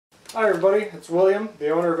Hi everybody, it's William,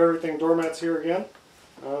 the owner of Everything Doormats here again,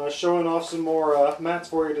 showing off some more mats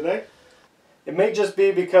for you today. It may just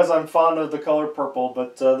be because I'm fond of the color purple,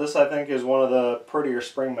 but this I think is one of the prettier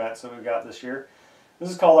spring mats that we've got this year. This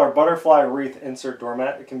is called our Butterfly Wreath Insert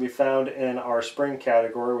Doormat. It can be found in our spring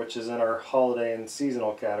category, which is in our holiday and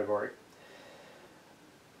seasonal category.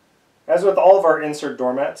 As with all of our insert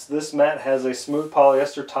doormats, this mat has a smooth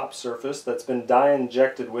polyester top surface that's been dye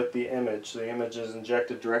injected with the image. The image is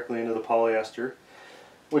injected directly into the polyester,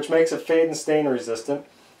 which makes it fade and stain resistant.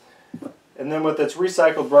 And then with its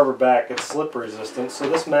recycled rubber back, it's slip resistant, so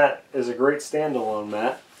this mat is a great standalone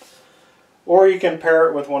mat. Or you can pair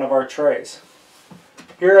it with one of our trays.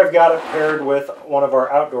 Here I've got it paired with one of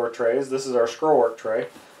our outdoor trays. This is our scrollwork tray.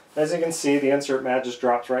 As you can see, the insert mat just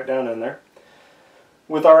drops right down in there.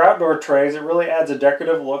 With our outdoor trays, it really adds a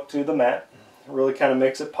decorative look to the mat. It really kind of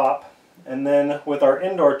makes it pop. And then with our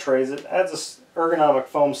indoor trays, it adds a ergonomic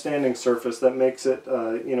foam standing surface that makes it,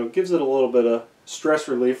 gives it a little bit of stress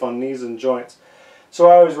relief on knees and joints. So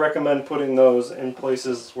I always recommend putting those in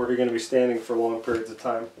places where you're going to be standing for long periods of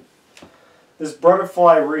time. This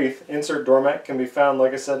Butterfly Wreath insert doormat can be found,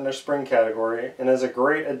 like I said, in their spring category and is a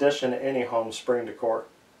great addition to any home spring decor.